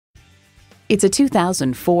It's a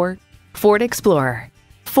 2004 Ford Explorer.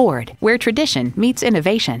 Ford, where tradition meets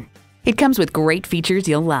innovation. It comes with great features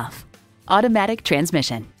you'll love. Automatic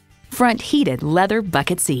transmission, front heated leather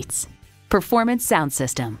bucket seats, performance sound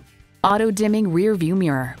system, auto-dimming rear view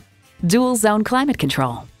mirror, dual zone climate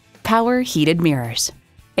control, power heated mirrors,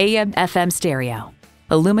 AM/FM stereo,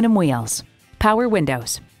 aluminum wheels, power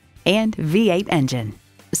windows, and V8 engine.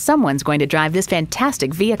 Someone's going to drive this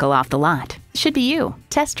fantastic vehicle off the lot. Should be you.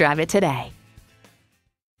 Test drive it today.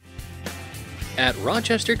 At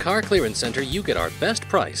Rochester Car Clearance Center, you get our best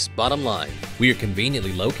price, bottom line. We are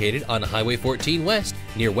conveniently located on Highway 14 West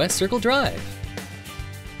near West Circle Drive.